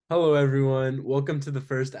Hello, everyone. Welcome to the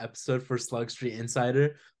first episode for Slug Street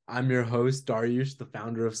Insider. I'm your host, Dariush, the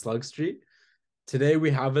founder of Slug Street. Today,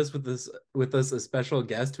 we have us a special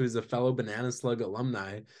guest who is a fellow Banana Slug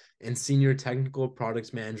alumni and senior technical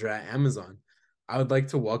products manager at Amazon. I would like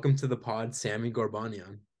to welcome to the pod Sammy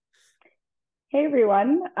Gorbanian. Hey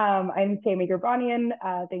everyone, I'm Sammy Gerbanian.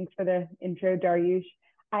 Thanks for the intro, Dariush.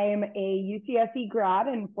 I am a UCSC grad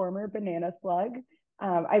and former Banana Slug.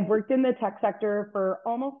 I've worked in the tech sector for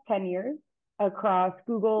almost 10 years across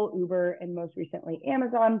Google, Uber, and most recently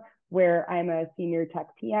Amazon, where I'm a senior tech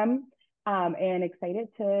PM. And excited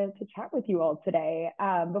to chat with you all today.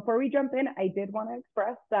 Before we jump in, I did want to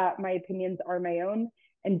express that my opinions are my own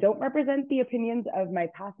and don't represent the opinions of my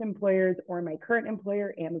past employers or my current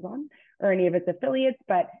employer, Amazon, or any of its affiliates.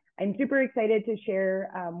 But I'm super excited to share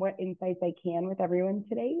what insights I can with everyone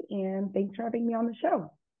today. And thanks for having me on the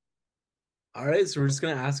show. All right, so we're just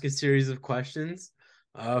going to ask a series of questions.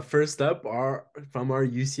 First up are from our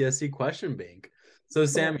UCSC question bank. So, Cool.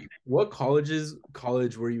 Sammy, what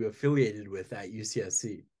college were you affiliated with at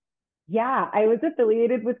UCSC? Yeah, I was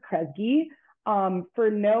affiliated with Kresge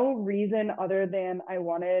for no reason other than I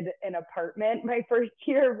wanted an apartment my first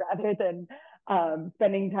year rather than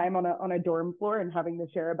spending time on a dorm floor and having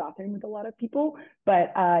to share a bathroom with a lot of people.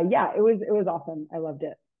 But yeah, it was awesome. I loved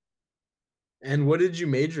it. And what did you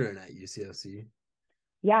major in at UCSC?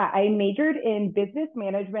 Yeah, I majored in business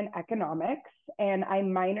management economics and I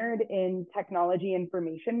minored in technology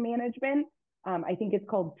information management. I think it's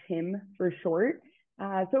called TIM for short.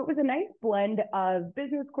 So it was a nice blend of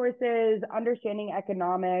business courses, understanding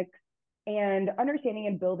economics, and understanding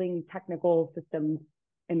and building technical systems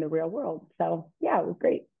in the real world. So yeah, it was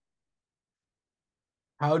great.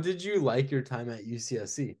 How did you like your time at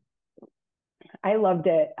UCSC? I loved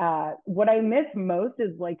it. What I miss most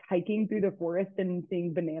is like hiking through the forest and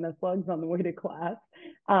seeing banana slugs on the way to class.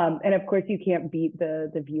 And of course, you can't beat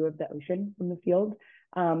the view of the ocean from the field.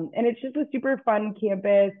 And it's just a super fun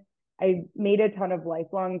campus. I made a ton of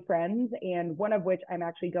lifelong friends, and one of which I'm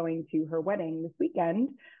actually going to her wedding this weekend.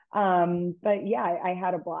 But yeah, I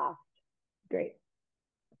had a blast. Great.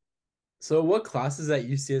 So, what classes at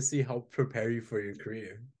UCSC helped prepare you for your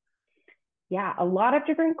career? Yeah, a lot of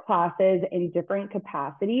different classes in different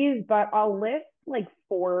capacities, but I'll list like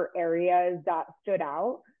four areas that stood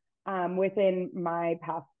out within my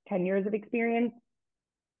past 10 years of experience.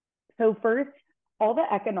 So, first, all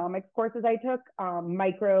the economics courses I took,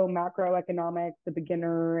 micro, macroeconomics, the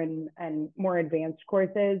beginner, and more advanced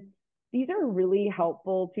courses, these are really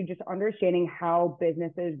helpful to just understanding how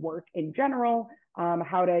businesses work in general,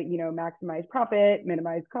 how to maximize profit,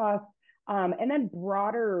 minimize costs, and then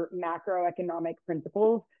broader macroeconomic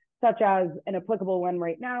principles, such as an applicable one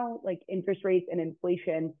right now, like interest rates and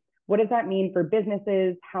inflation. What does that mean for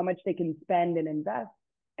businesses? How much they can spend and invest?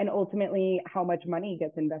 And ultimately, how much money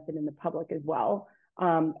gets invested in the public as well.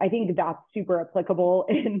 I think that's super applicable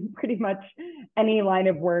in pretty much any line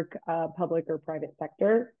of work, public or private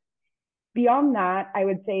sector. Beyond that, I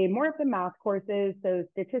would say more of the math courses, so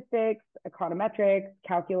statistics, econometrics,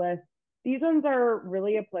 calculus, these ones are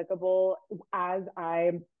really applicable as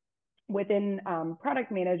within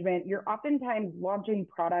product management, you're oftentimes launching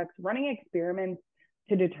products, running experiments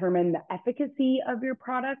to determine the efficacy of your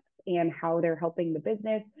products and how they're helping the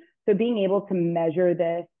business. So being able to measure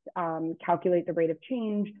this, calculate the rate of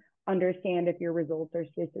change, understand if your results are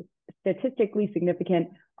statistically significant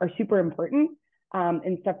are super important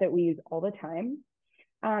and stuff that we use all the time.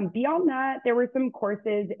 Beyond that, there were some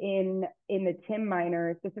courses in the TIM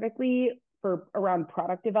minor, specifically for around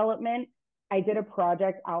product development. I did a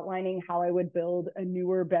project outlining how I would build a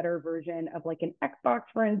newer, better version of like an Xbox,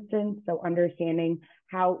 for instance. So understanding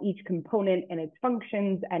how each component and its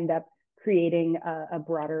functions end up creating a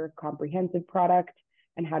broader, comprehensive product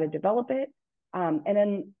and how to develop it. And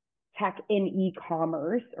then tech in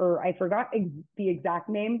e-commerce, or I forgot the exact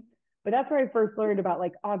name, but that's where I first learned about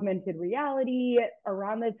like augmented reality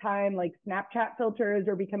around the time like Snapchat filters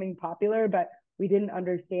were becoming popular, but we didn't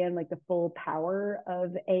understand like the full power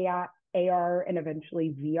of AI, AR, and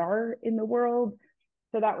eventually VR in the world.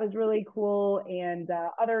 So that was really cool. And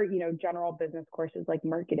other, general business courses like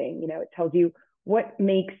marketing, it tells you what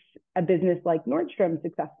makes a business like Nordstrom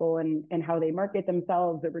successful and how they market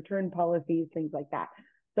themselves, the return policies, things like that.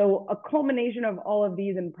 So a culmination of all of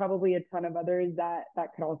these and probably a ton of others that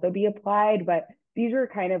could also be applied, but these are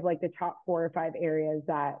kind of like the top 4 or 5 areas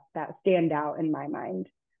that stand out in my mind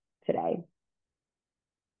today.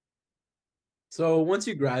 So, once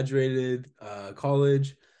you graduated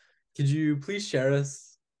college, could you please share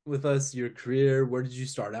with us your career? Where did you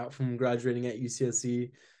start out from graduating at UCSC,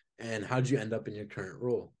 and how did you end up in your current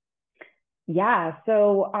role? Yeah,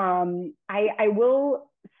 so I will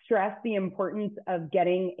stress the importance of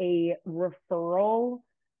getting a referral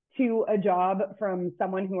to a job from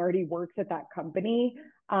someone who already works at that company.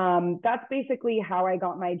 That's basically how I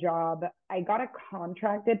got my job. I got a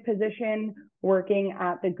contracted position working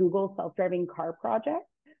at the Google self-driving car project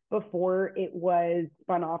before it was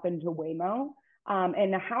spun off into Waymo.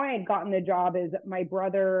 And how I had gotten the job is my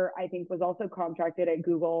brother, I think, was also contracted at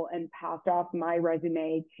Google and passed off my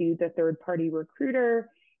resume to the third party recruiter.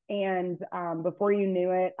 And before you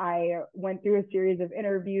knew it, I went through a series of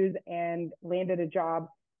interviews and landed a job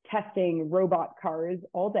testing robot cars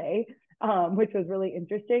all day, which was really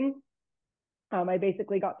interesting. I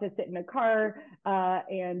basically got to sit in a car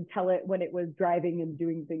and tell it when it was driving and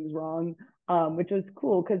doing things wrong, which was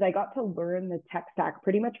cool because I got to learn the tech stack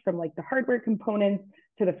pretty much from like the hardware components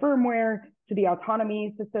to the firmware to the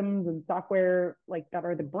autonomy systems and software like that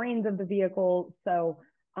are the brains of the vehicle. So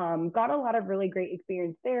got a lot of really great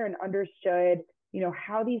experience there and understood,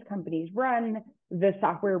 how these companies run, the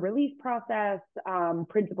software release process,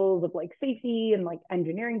 principles of like safety and like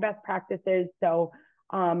engineering best practices. So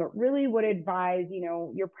really would advise,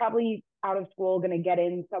 you're probably out of school going to get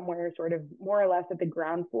in somewhere sort of more or less at the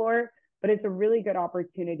ground floor, but it's a really good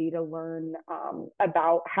opportunity to learn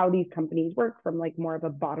about how these companies work from like more of a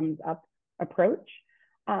bottoms up approach.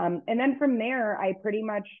 And then from there, I pretty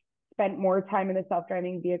much spent more time in the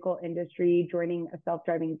self-driving vehicle industry, joining a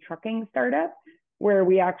self-driving trucking startup where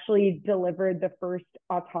we actually delivered the first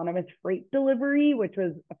autonomous freight delivery, which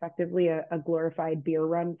was effectively a glorified beer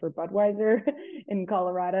run for Budweiser in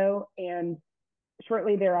Colorado. And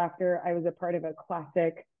shortly thereafter, I was a part of a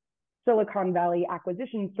classic Silicon Valley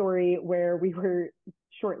acquisition story where we were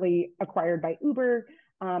shortly acquired by Uber.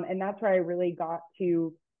 And that's where I really got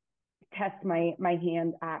to test my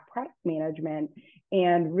hand at product management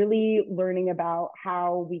and really learning about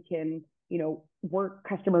how we can, work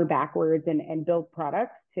customer backwards and build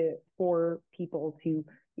products for people to,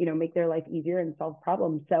 make their life easier and solve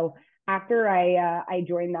problems. So after I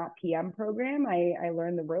joined that PM program, I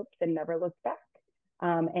learned the ropes and never looked back.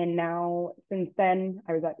 And now since then,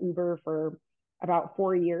 I was at Uber for about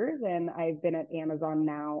 4 years, and I've been at Amazon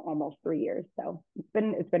now almost 3 years. So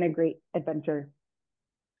it's been a great adventure.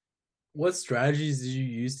 What strategies did you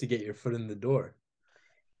use to get your foot in the door?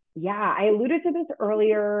 Yeah, I alluded to this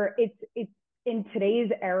earlier. It's in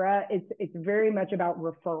today's era, it's very much about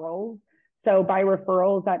referrals. So by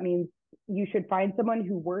referrals, that means you should find someone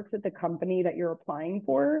who works at the company that you're applying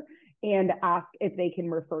for and ask if they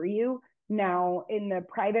can refer you. Now, in the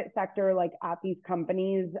private sector, like at these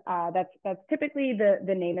companies, that's typically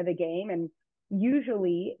the name of the game. And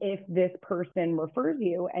usually, if this person refers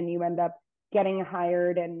you and you end up getting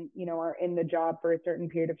hired and are in the job for a certain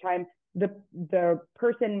period of time, the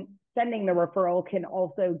person sending the referral can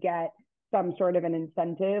also get some sort of an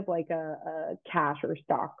incentive, like a cash or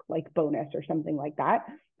stock like bonus or something like that.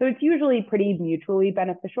 So it's usually pretty mutually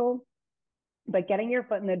beneficial. But getting your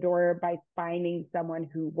foot in the door by finding someone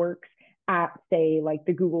who works at, say, like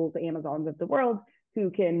the Googles, Amazons of the world,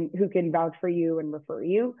 who can vouch for you and refer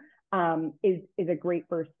you, is a great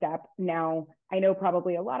first step. Now, I know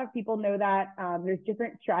probably a lot of people know that there's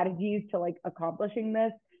different strategies to like accomplishing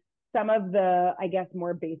this. Some of the, I guess,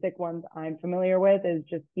 more basic ones I'm familiar with is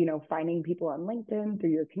just, finding people on LinkedIn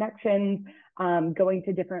through your connections, going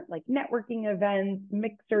to different like networking events,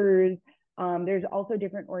 mixers. There's also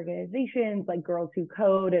different organizations like Girls Who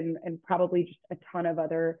Code and probably just a ton of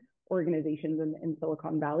other organizations in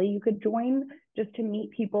Silicon Valley you could join just to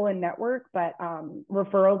meet people and network. But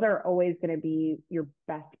referrals are always going to be your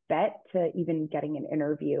best bet to even getting an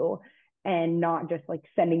interview and not just like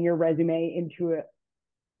sending your resume into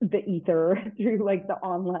the ether through like the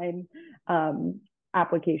online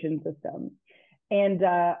application system. And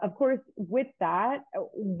of course, with that,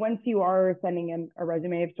 once you are sending in a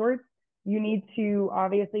resume of sorts, you need to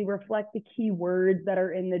obviously reflect the keywords that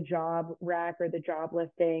are in the job rec or the job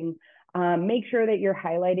listing. Make sure that you're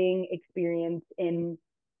highlighting experience in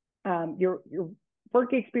your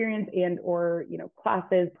work experience and or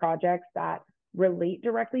classes, projects that relate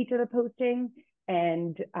directly to the posting.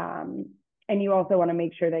 And you also want to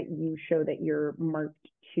make sure that you show that you're marked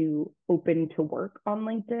to open to work on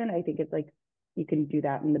LinkedIn. I think it's like you can do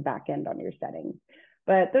that in the back end on your settings.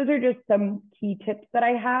 But those are just some key tips that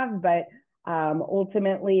I have. But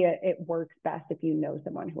ultimately, it works best if you know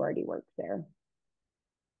someone who already works there.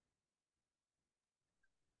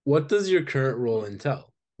 What does your current role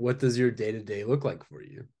entail? What does your day-to-day look like for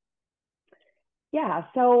you? Yeah,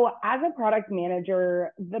 so as a product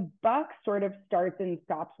manager, the buck sort of starts and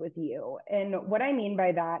stops with you. And what I mean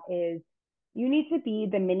by that is you need to be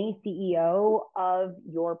the mini CEO of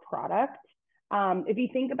your product. If you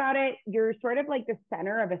think about it, you're sort of like the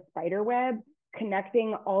center of a spider web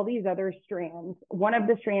connecting all these other strands. One of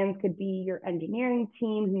the strands could be your engineering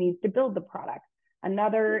team who needs to build the product.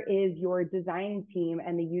 Another is your design team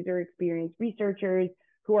and the user experience researchers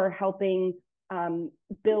who are helping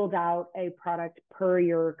build out a product per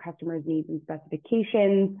your customer's needs and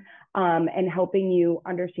specifications, and helping you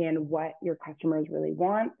understand what your customers really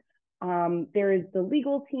want. There is the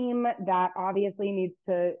legal team that obviously needs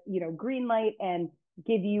to, greenlight and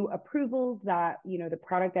give you approvals that, the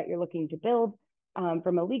product that you're looking to build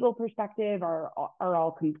from a legal perspective are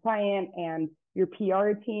all compliant, and your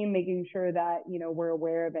PR team making sure that, we're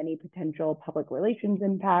aware of any potential public relations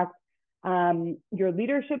impact. Your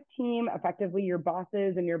leadership team, effectively your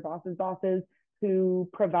bosses and your bosses' bosses, who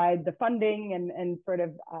provide the funding and sort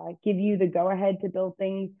of give you the go-ahead to build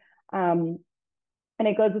things. And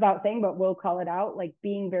it goes without saying, but we'll call it out, like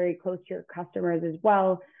being very close to your customers as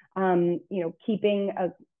well.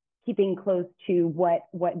 Keeping close to what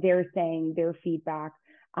they're saying, their feedback,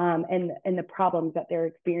 and the problems that they're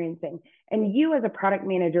experiencing. And you as a product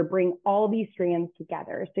manager bring all these strands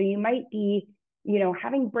together. So you might be,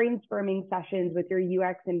 having brainstorming sessions with your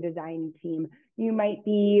UX and design team. You might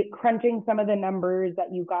be crunching some of the numbers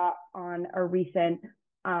that you got on a recent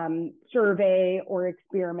survey or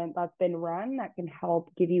experiment that's been run that can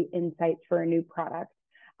help give you insights for a new product.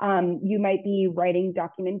 You might be writing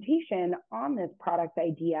documentation on this product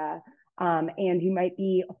idea, and you might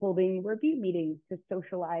be holding review meetings to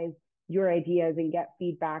socialize your ideas and get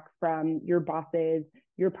feedback from your bosses,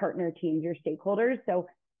 your partner teams, your stakeholders. So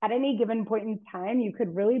at any given point in time, you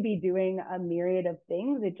could really be doing a myriad of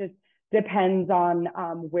things. It just depends on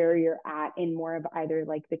where you're at in more of either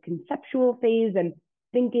like the conceptual phase and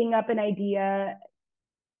thinking up an idea,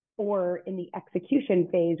 or in the execution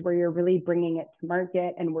phase where you're really bringing it to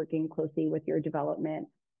market and working closely with your development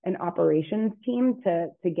and operations team to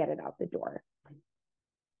get it out the door.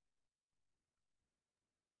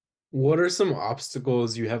 What are some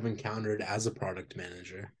obstacles you have encountered as a product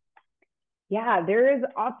manager? Yeah, there's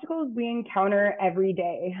obstacles we encounter every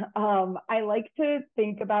day. I like to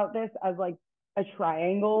think about this as like a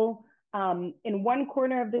triangle. In one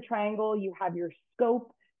corner of the triangle, you have your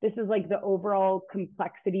scope. This is like the overall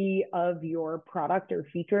complexity of your product or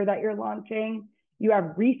feature that you're launching. You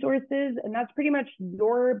have resources, and that's pretty much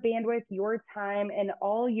your bandwidth, your time, and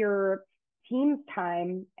all your team's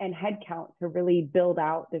time and headcount to really build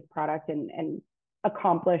out this product and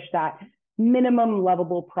accomplish that minimum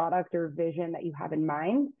lovable product or vision that you have in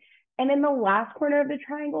mind. And in the last corner of the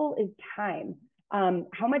triangle is time.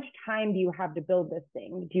 How much time do you have to build this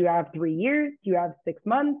thing? Do you have 3 years? Do you have 6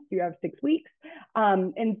 months? Do you have 6 weeks?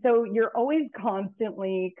 And so you're always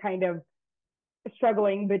constantly kind of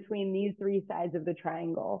struggling between these three sides of the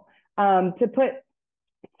triangle. To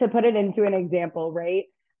put it into an example, right?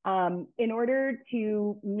 In order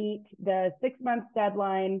to meet the 6 month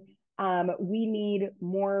deadline, we need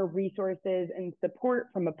more resources and support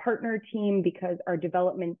from a partner team because our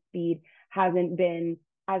development speed hasn't been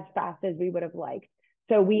as fast as we would have liked.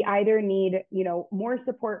 So we either need, more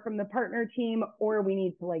support from the partner team, or we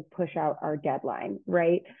need to like push out our deadline,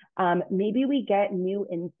 right? Maybe we get new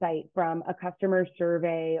insight from a customer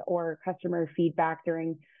survey or customer feedback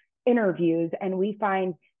during interviews, and we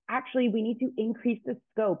find actually we need to increase the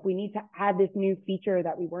scope. We need to add this new feature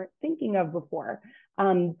that we weren't thinking of before.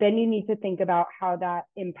 Then you need to think about how that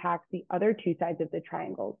impacts the other two sides of the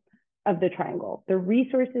triangle. The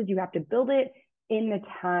resources, you have to build it in the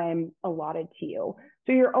time allotted to you.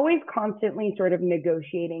 So you're always constantly sort of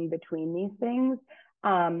negotiating between these things.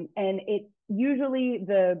 And it usually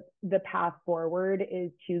the path forward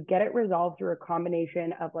is to get it resolved through a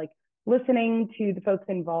combination of like listening to the folks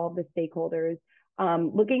involved, the stakeholders,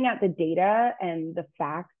 looking at the data and the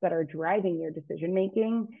facts that are driving your decision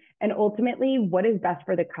making, and ultimately what is best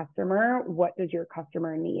for the customer, what does your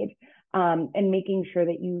customer need, and making sure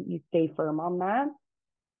that you stay firm on that.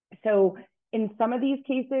 So in some of these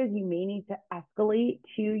cases, you may need to escalate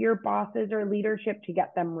to your bosses or leadership to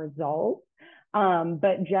get them resolved.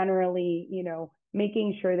 But generally,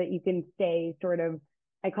 making sure that you can stay sort of,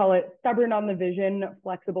 I call it stubborn on the vision,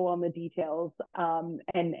 flexible on the details.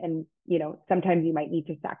 And sometimes you might need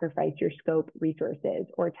to sacrifice your scope, resources,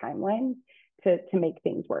 or timelines to make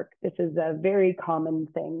things work. This is a very common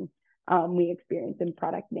thing we experience in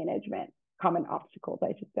product management, common obstacles,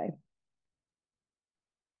 I should say.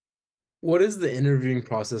 What is the interviewing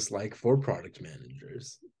process like for product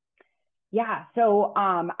managers? Yeah, so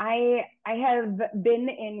I have been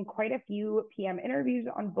in quite a few PM interviews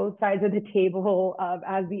on both sides of the table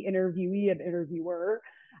as the interviewee and interviewer,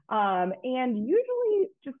 and usually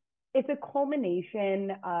just it's a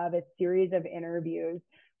culmination of a series of interviews.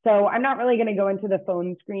 So I'm not really going to go into the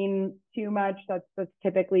phone screen too much. That's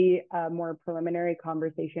typically a more preliminary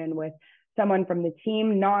conversation with someone from the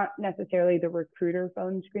team, not necessarily the recruiter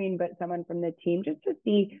phone screen, but someone from the team, just to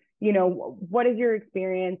see, what is your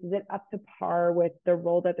experience? Is it up to par with the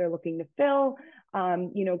role that they're looking to fill?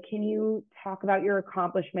 Can you talk about your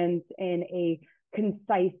accomplishments in a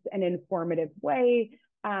concise and informative way?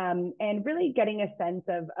 And really getting a sense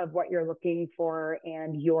of what you're looking for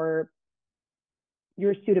and your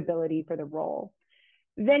suitability for the role.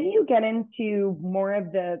 Then you get into more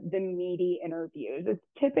of the meaty interviews. It's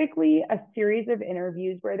typically a series of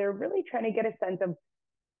interviews where they're really trying to get a sense of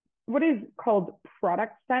what is called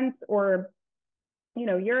product sense, or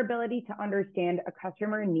your ability to understand a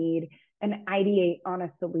customer need and ideate on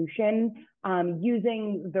a solution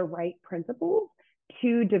using the right principles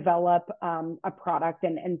to develop a product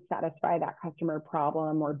and satisfy that customer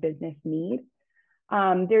problem or business need.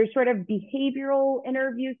 There's sort of behavioral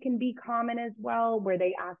interviews can be common as well, where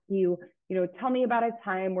they ask you, tell me about a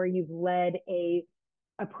time where you've led a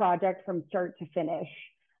project from start to finish.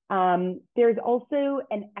 There's also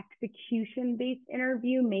an execution-based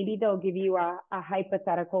interview. Maybe they'll give you a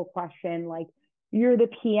hypothetical question like, you're the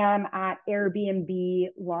PM at Airbnb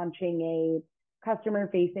launching a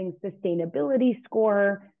customer-facing sustainability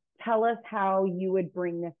score. Tell us how you would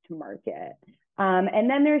bring this to market. And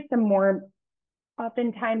then there's some more,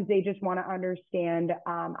 oftentimes they just want to understand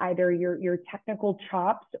either your technical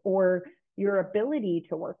chops or your ability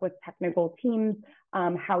to work with technical teams,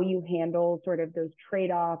 how you handle sort of those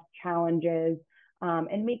trade-offs, challenges,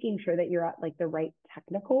 and making sure that you're at like the right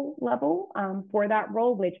technical level for that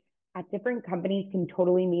role, which at different companies can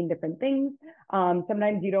totally mean different things.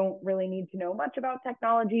 Sometimes you don't really need to know much about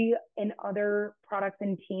technology. In other products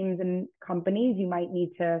and teams and companies, you might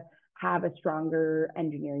need to have a stronger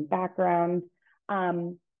engineering background.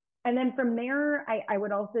 And then from there, I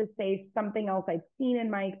would also say something else I've seen in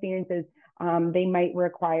my experiences, they might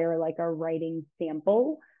require like a writing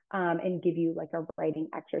sample and give you like a writing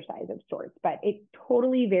exercise of sorts, but it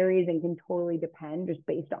totally varies and can totally depend just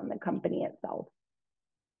based on the company itself.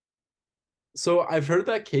 So I've heard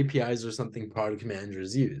that KPIs are something product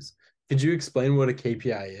managers use. Could you explain what a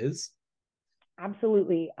KPI is?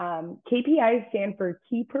 Absolutely. KPIs stand for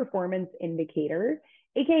key performance indicator,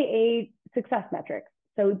 aka success metrics.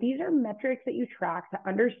 So these are metrics that you track to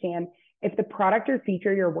understand if the product or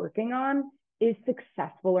feature you're working on is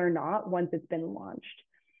successful or not once it's been launched.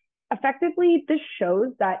 Effectively, this shows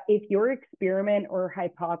that if your experiment or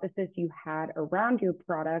hypothesis you had around your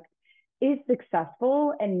product is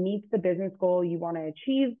successful and meets the business goal you want to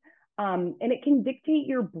achieve, and it can dictate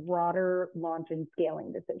your broader launch and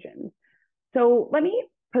scaling decisions. So let me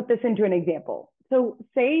put this into an example. So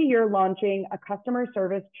say you're launching a customer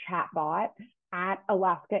service chatbot at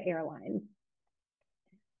Alaska Airlines.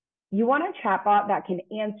 You want a chatbot that can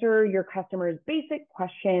answer your customers' basic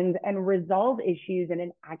questions and resolve issues in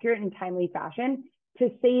an accurate and timely fashion to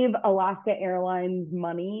save Alaska Airlines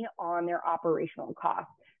money on their operational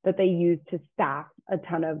costs that they use to staff a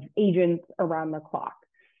ton of agents around the clock.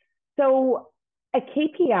 So a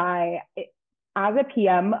KPI, as a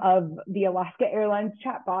PM of the Alaska Airlines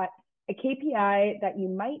chatbot, a KPI that you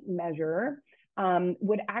might measure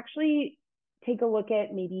would actually take a look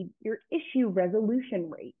at maybe your issue resolution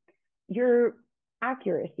rate, your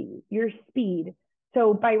accuracy, your speed.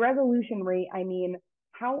 So by resolution rate, I mean,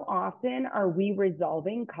 how often are we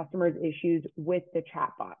resolving customers' issues with the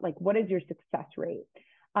chatbot? Like, what is your success rate?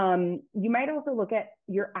 You might also look at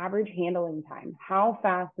your average handling time. How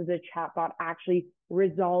fast does a chatbot actually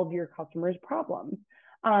resolve your customers' problems?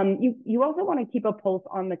 You also want to keep a pulse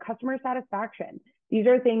on the customer satisfaction. These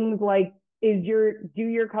are things like, do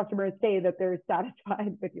your customers say that they're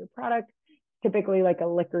satisfied with your product? Typically like a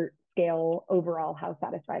Likert scale overall, how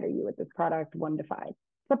satisfied are you with this product, 1 to 5,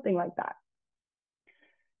 something like that.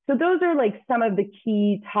 So those are like some of the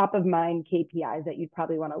key top of mind KPIs that you'd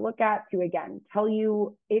probably want to look at to, again, tell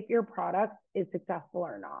you if your product is successful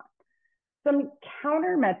or not. Some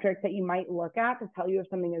counter metrics that you might look at to tell you if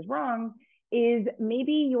something is wrong is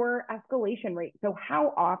maybe your escalation rate. So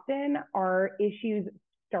how often are issues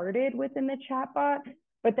started within the chatbot,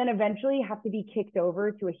 but then eventually have to be kicked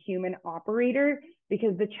over to a human operator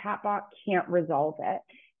because the chatbot can't resolve it?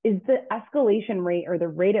 Is the escalation rate, or the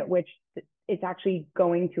rate at which it's actually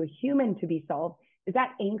going to a human to be solved, is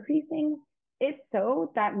that increasing? If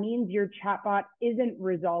so, that means your chatbot isn't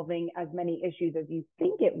resolving as many issues as you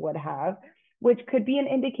think it would have, which could be an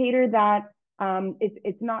indicator that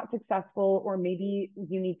it's not successful, or maybe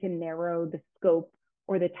you need to narrow the scope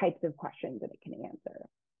or the types of questions that it can answer.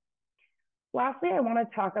 lastly, I want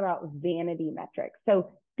to talk about vanity metrics.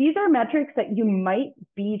 So these are metrics that you might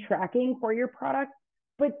be tracking for your product,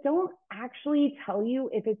 but don't actually tell you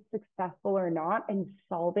if it's successful or not in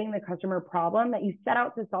solving the customer problem that you set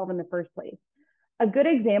out to solve in the first place. A good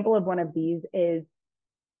example of one of these is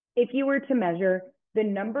if you were to measure the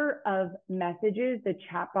number of messages the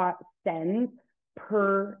chatbot sends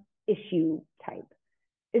per issue type.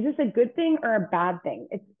 Is this a good thing or a bad thing?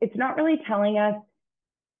 It's not really telling us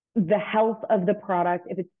the health of the product,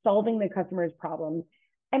 if it's solving the customer's problems.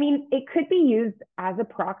 I mean, it could be used as a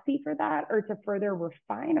proxy for that or to further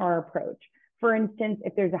refine our approach. For instance,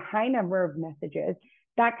 if there's a high number of messages,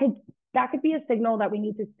 that could be a signal that we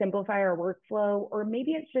need to simplify our workflow, or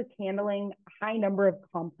maybe it's just handling a high number of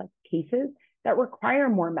complex cases that require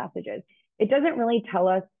more messages. It doesn't really tell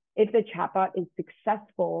us if the chatbot is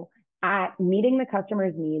successful at meeting the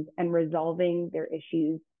customer's needs and resolving their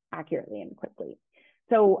issues accurately and quickly.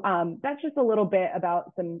 So that's just a little bit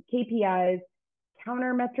about some KPIs,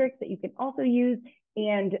 counter metrics that you can also use,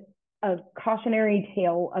 and a cautionary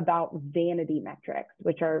tale about vanity metrics,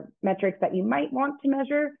 which are metrics that you might want to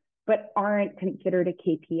measure, but aren't considered a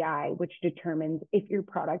KPI, which determines if your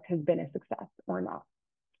product has been a success or not.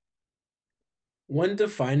 When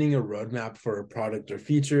defining a roadmap for a product or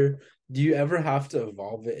feature, do you ever have to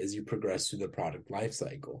evolve it as you progress through the product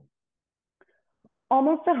lifecycle?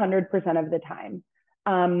 Almost 100% of the time.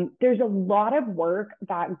 There's a lot of work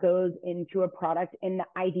that goes into a product in the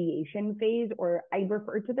ideation phase, or I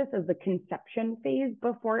refer to this as the conception phase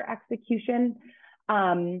before execution.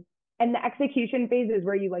 And the execution phase is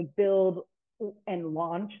where you like build and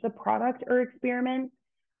launch the product or experiment.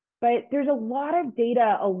 But there's a lot of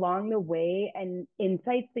data along the way and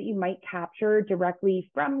insights that you might capture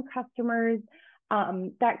directly from customers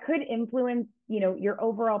that could influence, your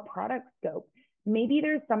overall product scope. Maybe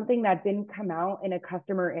there's something that didn't come out in a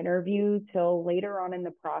customer interview till later on in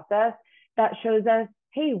the process that shows us,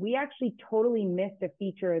 hey, we actually totally missed a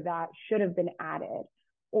feature that should have been added.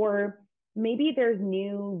 Or maybe there's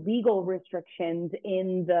new legal restrictions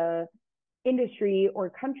in the industry or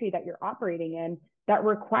country that you're operating in that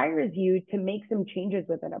requires you to make some changes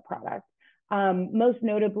within a product. Most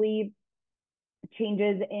notably,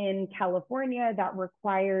 changes in California that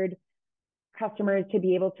required customers to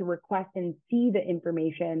be able to request and see the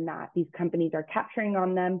information that these companies are capturing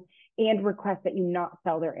on them and request that you not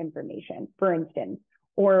sell their information, for instance.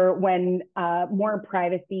 Or when more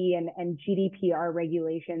privacy and GDPR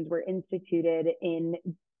regulations were instituted in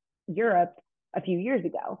Europe a few years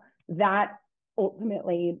ago, that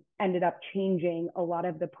ultimately ended up changing a lot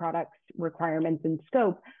of the product's requirements and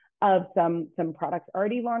scope of some products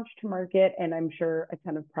already launched to market, and I'm sure a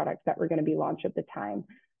ton of products that were going to be launched at the time.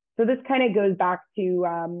 So this kind of goes back to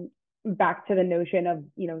the notion of,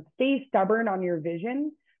 stay stubborn on your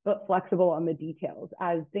vision, but flexible on the details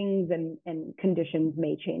as things and conditions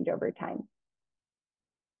may change over time.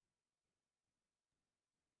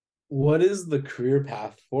 What is the career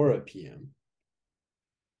path for a PM?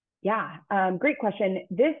 Yeah, great question.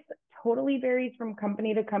 This totally varies from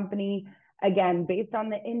company to company. Again, based on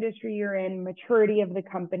the industry you're in, maturity of the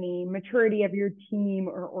company, maturity of your team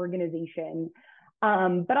or organization.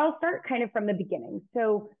 But I'll start kind of from the beginning.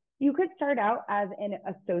 So you could start out as an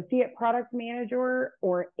associate product manager,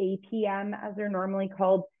 or APM as they're normally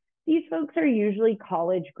called. These folks are usually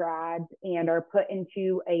college grads and are put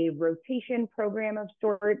into a rotation program of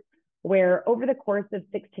sorts, where over the course of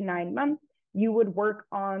 6 to 9 months, you would work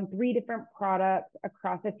on 3 different products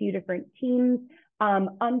across a few different teams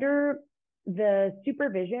under the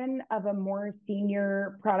supervision of a more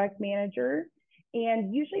senior product manager,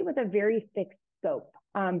 and usually with a very fixed scope.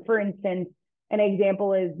 For instance, an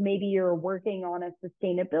example is maybe you're working on a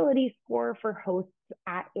sustainability score for hosts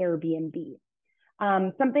at Airbnb.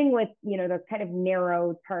 Something with, the kind of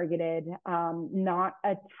narrow targeted, not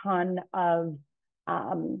a ton of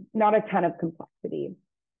complexity.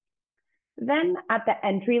 Then at the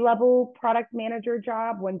entry level product manager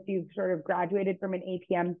job, once you've sort of graduated from an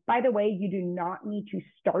APM, by the way, you do not need to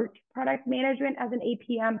start product management as an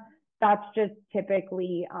APM. That's just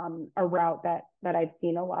typically a route that I've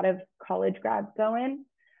seen a lot of college grads go in.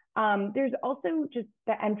 There's also just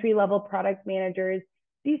the entry level product managers.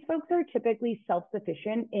 These folks are typically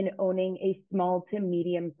self-sufficient in owning a small to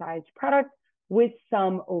medium sized product with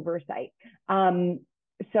some oversight.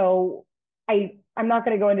 So I'm not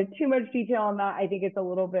going to go into too much detail on that. I think it's a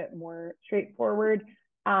little bit more straightforward.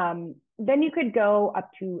 Then you could go up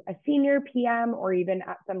to a senior PM, or even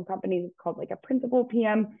at some companies it's called like a principal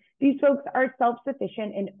PM. These folks are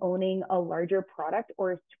self-sufficient in owning a larger product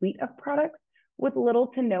or a suite of products with little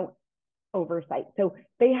to no oversight. So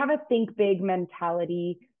they have a think big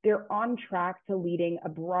mentality. they're on track to leading a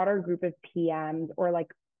broader group of PMs or like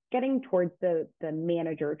getting towards the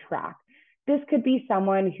manager track. This could be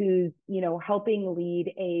someone who's, helping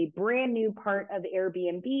lead a brand new part of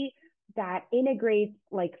Airbnb that integrates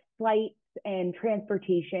like flights and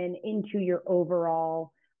transportation into your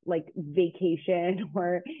overall like vacation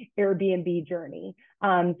or Airbnb journey.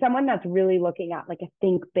 Someone that's really looking at like a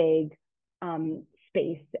think big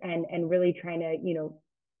space and really trying to,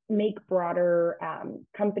 make broader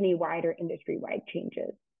company-wide or industry-wide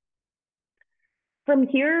changes. From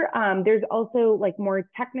here, there's also like more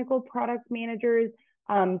technical product managers,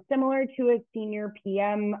 similar to a senior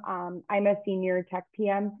PM. I'm a senior tech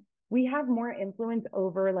PM. We have more influence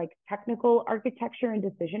over like technical architecture and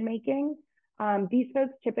decision making. These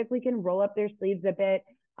folks typically can roll up their sleeves a bit.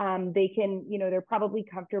 They can, they're probably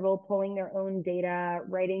comfortable pulling their own data,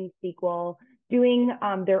 writing SQL, doing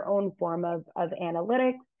their own form of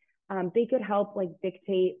analytics. They could help like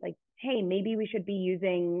dictate like, hey, maybe we should be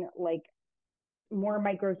using like more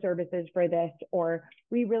microservices for this, or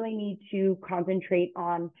we really need to concentrate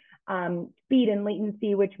on speed and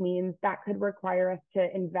latency, which means that could require us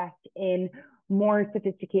to invest in more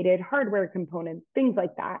sophisticated hardware components, things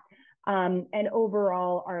like that. And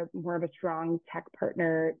overall are more of a strong tech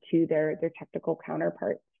partner to their technical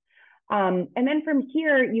counterparts. And then from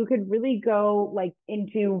here, you could really go like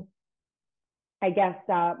into, I guess,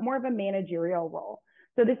 more of a managerial role.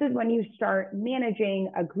 So this is when you start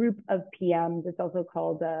managing a group of PMs. It's also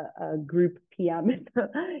called a group PM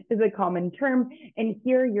is a common term. And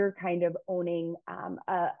here you're kind of owning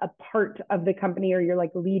a part of the company, or you're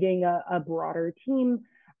like leading a broader team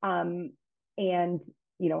and,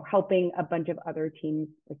 helping a bunch of other teams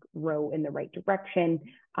like row in the right direction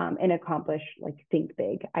and accomplish like think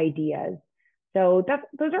big ideas. So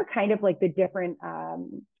those are kind of like the different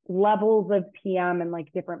levels of PM and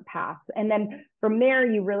like different paths. And then from there,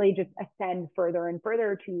 you really just ascend further and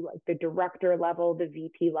further to like the director level, the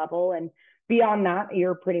VP level. And beyond that,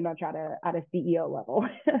 you're pretty much at a CEO level.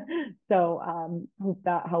 So hope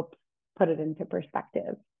that helps put it into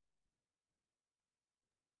perspective.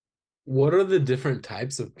 What are the different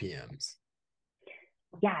types of PMs?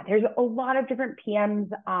 Yeah, there's a lot of different PMs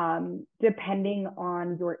depending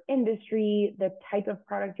on your industry, the type of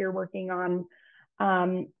product you're working on.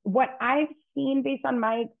 What I've seen based on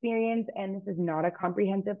my experience, and this is not a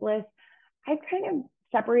comprehensive list, I've kind of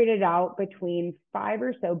separated out between 5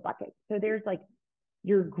 or so buckets. So there's like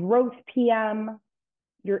your growth PM,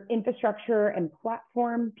 your infrastructure and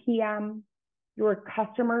platform PM, your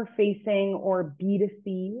customer facing or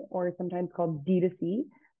B2C, or sometimes called D2C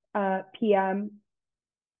PM,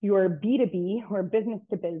 your B2B or business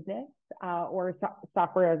to business or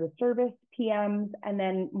software as a service PMs, and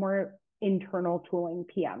then more internal tooling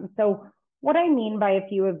PM. So what I mean by a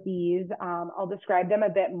few of these, I'll describe them a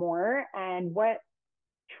bit more, and what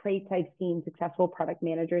traits I've seen successful product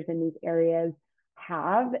managers in these areas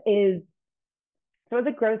have is, so as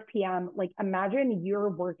a growth PM, like imagine you're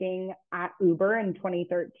working at Uber in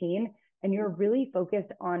 2013 and you're really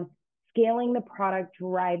focused on scaling the product,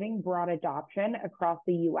 driving broad adoption across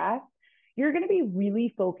the US. You're going to be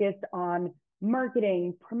really focused on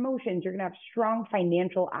marketing, promotions. You're going to have strong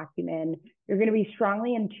financial acumen. You're going to be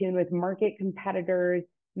strongly in tune with market competitors,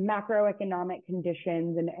 macroeconomic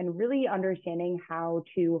conditions, and really understanding how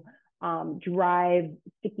to drive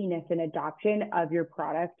stickiness and adoption of your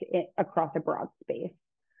product across a broad space.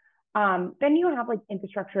 Then you have like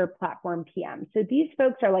infrastructure platform PM. So these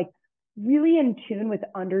folks are like really in tune with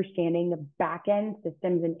understanding the back-end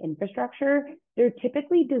systems and infrastructure. They're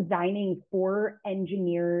typically designing for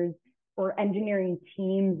engineers or engineering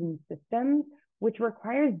teams and systems, which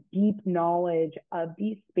requires deep knowledge of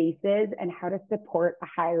these spaces and how to support a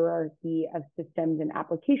hierarchy of systems and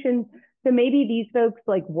applications. So maybe these folks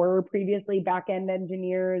like were previously back-end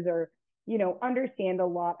engineers, or, understand a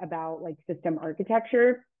lot about like system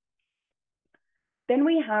architecture. Then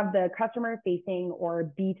we have the customer facing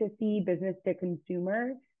or B2C, business to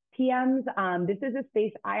consumer PMs. This is a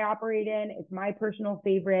space I operate in. It's my personal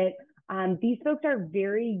favorite. These folks are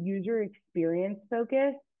very user experience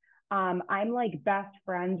focused. I'm like best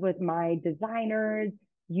friends with my designers,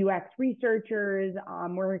 UX researchers.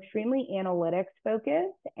 We're extremely analytics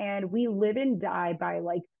focused, and we live and die by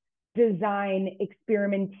like design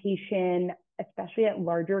experimentation, especially at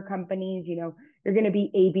larger companies. You're going to be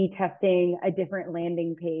A/B testing a different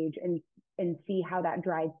landing page and see how that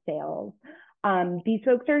drives sales. These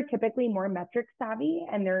folks are typically more metric savvy,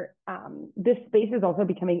 and this space is also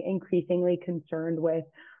becoming increasingly concerned with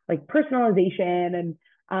like personalization and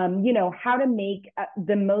how to make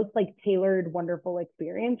the most like tailored, wonderful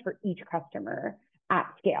experience for each customer at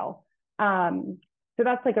scale. So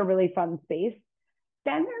that's like a really fun space.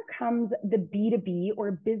 Then there comes the B2B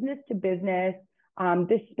or business to business.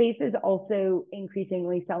 This space is also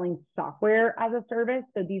increasingly selling software as a service.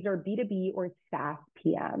 So these are B2B or SaaS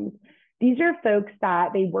PMs. These are folks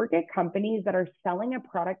that they work at companies that are selling a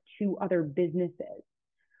product to other businesses.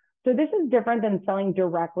 So this is different than selling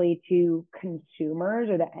directly to consumers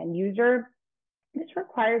or the end user. This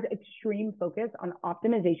requires extreme focus on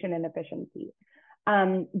optimization and efficiency.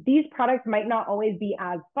 These products might not always be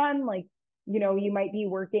as fun, like, you might be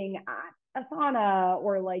working at Asana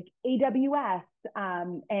or like AWS,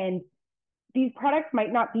 and these products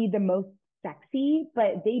might not be the most sexy,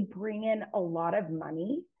 but they bring in a lot of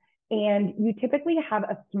money. And you typically have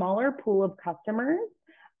a smaller pool of customers,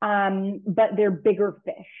 but they're bigger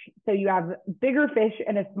fish. So you have bigger fish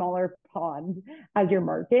in a smaller pond as your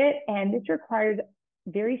market. And this requires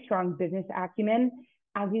very strong business acumen,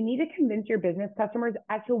 as you need to convince your business customers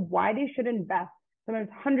as to why they should invest sometimes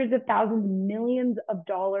hundreds of thousands, millions of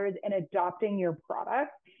dollars in adopting your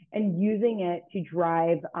product and using it to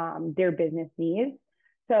drive their business needs.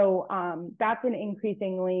 So that's an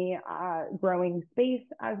increasingly growing space,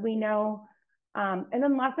 as we know. And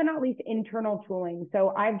then last but not least, internal tooling.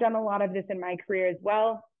 So I've done a lot of this in my career as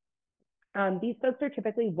well. These folks are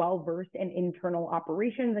typically well-versed in internal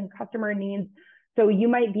operations and customer needs. So you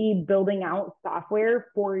might be building out software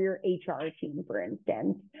for your HR team, for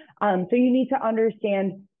instance. So you need to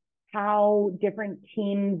understand how different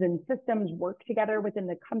teams and systems work together within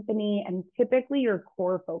the company. And typically your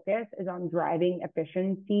core focus is on driving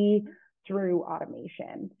efficiency through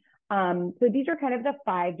automation. So these are kind of the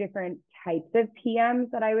 5 different types of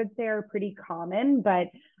PMs that I would say are pretty common, but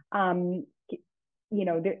this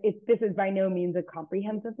is by no means a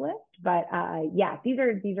comprehensive list, but yeah, these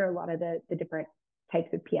are a lot of the different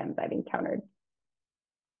types of PMs I've encountered.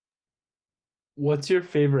 What's your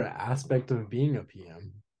favorite aspect of being a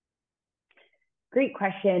PM? Great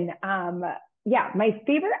question. Yeah, my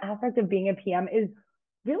favorite aspect of being a PM is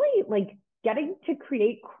really like getting to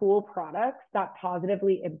create cool products that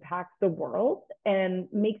positively impact the world and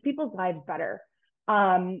make people's lives better.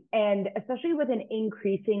 And especially with an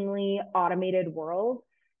increasingly automated world,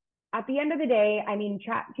 at the end of the day, I mean,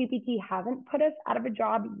 ChatGPT hasn't put us out of a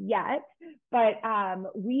job yet, but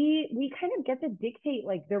we kind of get to dictate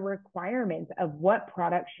like the requirements of what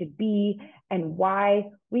products should be and why.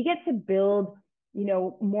 We get to build,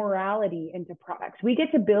 morality into products. We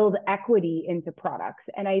get to build equity into products.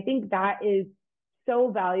 And I think that is so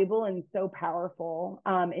valuable and so powerful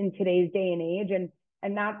in today's day and age.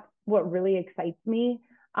 And that's what really excites me.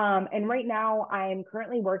 And right now I'm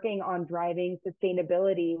currently working on driving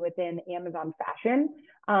sustainability within Amazon fashion,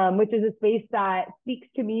 which is a space that speaks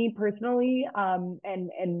to me personally,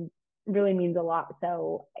 and really means a lot.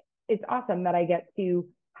 So it's awesome that I get to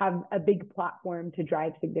have a big platform to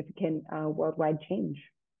drive significant worldwide change.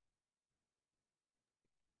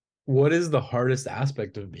 What is the hardest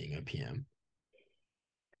aspect of being a PM?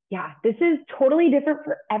 Yeah, this is totally different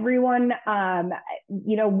for everyone.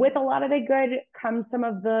 With a lot of the good comes some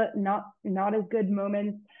of the not as good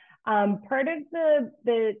moments. Part of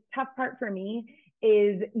the tough part for me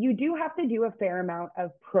is you do have to do a fair amount of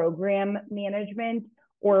program management,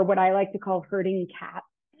 or what I like to call herding cats.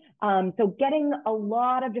 So getting a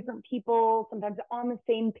lot of different people sometimes on the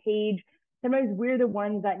same page. Sometimes we're the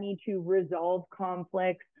ones that need to resolve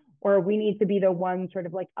conflicts, or we need to be the ones sort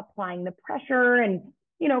of like applying the pressure and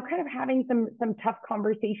kind of having some tough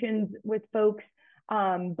conversations with folks.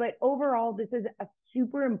 But overall, this is a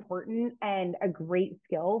super important and a great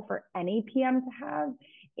skill for any PM to have.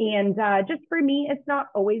 And just for me, it's not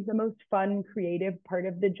always the most fun, creative part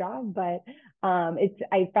of the job, but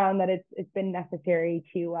I found that it's been necessary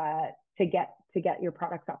to get your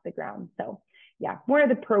products off the ground. So yeah, more of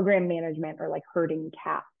the program management or like herding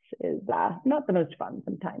cats is not the most fun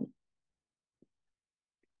sometimes.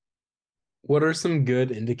 What are some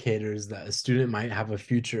good indicators that a student might have a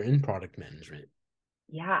future in product management?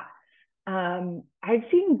 Yeah. I've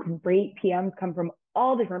seen great PMs come from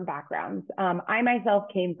all different backgrounds. I myself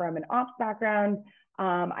came from an ops background.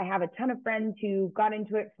 I have a ton of friends who got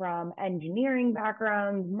into it from engineering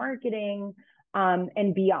backgrounds, marketing,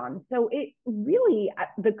 and beyond. So it really,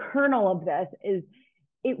 the kernel of this is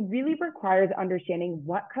it really requires understanding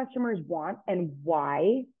what customers want and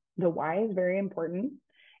why. The why is very important.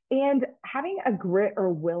 And having a grit or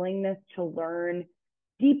willingness to learn,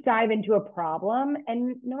 deep dive into a problem,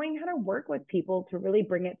 and knowing how to work with people to really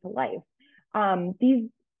bring it to life. These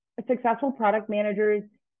successful product managers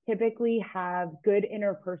typically have good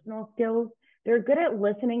interpersonal skills. They're good at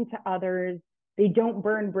listening to others. They don't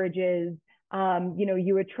burn bridges.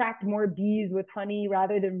 You attract more bees with honey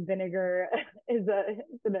rather than vinegar is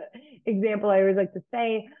an example I always like to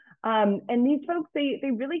say. And these folks, they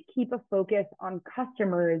really keep a focus on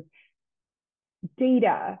customers,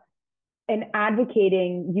 data, and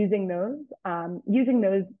advocating using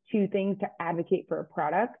those two things to advocate for a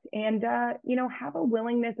product, and have a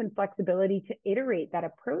willingness and flexibility to iterate that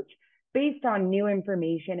approach based on new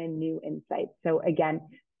information and new insights. So again,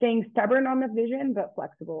 staying stubborn on the vision but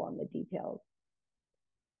flexible on the details.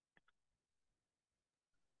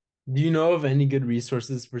 Do you know of any good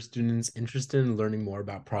resources for students interested in learning more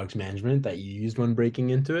about product management that you used when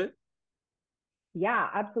breaking into it? Yeah,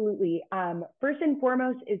 absolutely. First and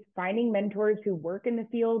foremost is finding mentors who work in the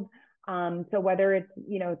field. So whether it's,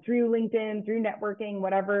 through LinkedIn, through networking,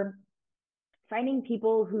 whatever, finding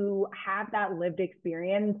people who have that lived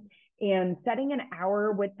experience and setting an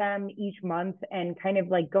hour with them each month and kind of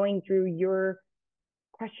like going through your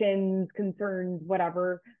questions, concerns,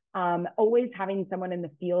 whatever. Always having someone in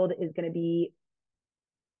the field is going to be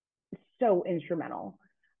so instrumental.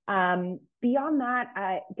 Beyond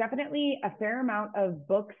that, definitely a fair amount of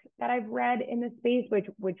books that I've read in this space, which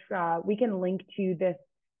we can link to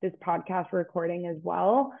this podcast recording as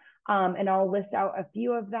well. And I'll list out a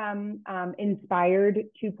few of them. Inspired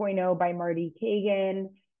 2.0 by Marty Cagan,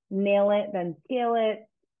 Nail It, Then Scale It.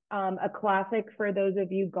 A classic for those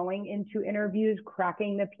of you going into interviews,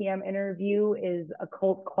 Cracking the PM Interview is a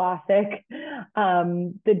cult classic.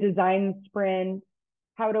 The Design Sprint,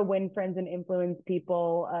 How to Win Friends and Influence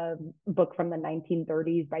People, a book from the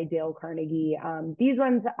 1930s by Dale Carnegie. These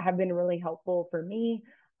ones have been really helpful for me,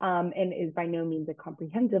 and is by no means a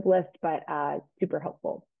comprehensive list, but super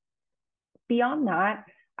helpful. Beyond that,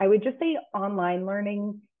 I would just say online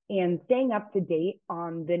learning and staying up to date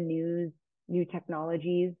on the news, new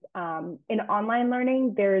technologies. In online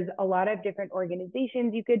learning, there's a lot of different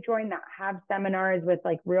organizations you could join that have seminars with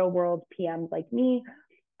like real world PMs like me.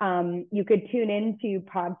 You could tune into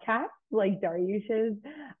podcasts like Dariush's.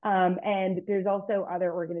 And there's also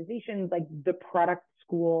other organizations like the Product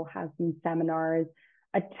School has some seminars,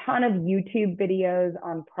 a ton of YouTube videos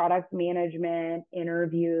on product management,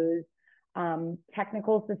 interviews,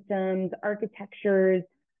 technical systems, architectures,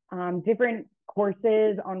 different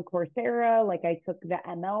courses on Coursera. Like I took the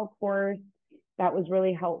ML course. That was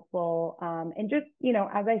really helpful. And just,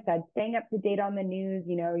 as I said, staying up to date on the news,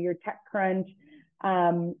 your TechCrunch.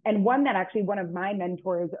 And one that actually one of my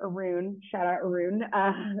mentors, Arun, shout out Arun,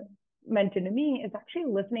 mentioned to me is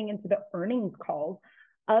actually listening into the earnings calls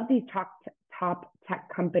of these top tech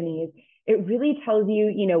companies. It really tells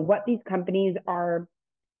you, what these companies are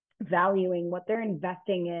valuing, what they're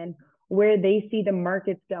investing in, where they see the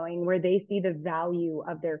markets going, where they see the value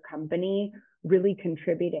of their company really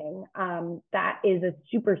contributing. That is a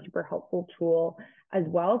super, super helpful tool as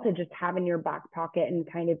well to just have in your back pocket and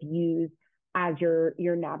kind of use as you're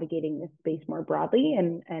navigating this space more broadly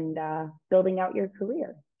and building out your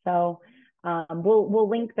career. So we'll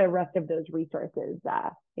link the rest of those resources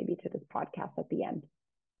maybe to this podcast at the end.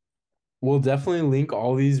 We'll definitely link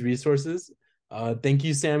all these resources. Thank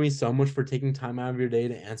you, Sammy, so much for taking time out of your day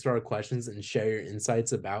to answer our questions and share your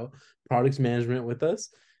insights about product management with us.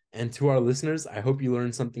 And to our listeners, I hope you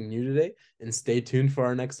learned something new today, and stay tuned for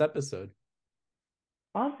our next episode.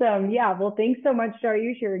 Awesome. Yeah. Well, thanks so much,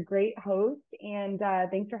 Dariush. You're a great host, and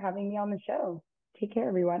thanks for having me on the show. Take care,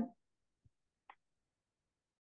 everyone.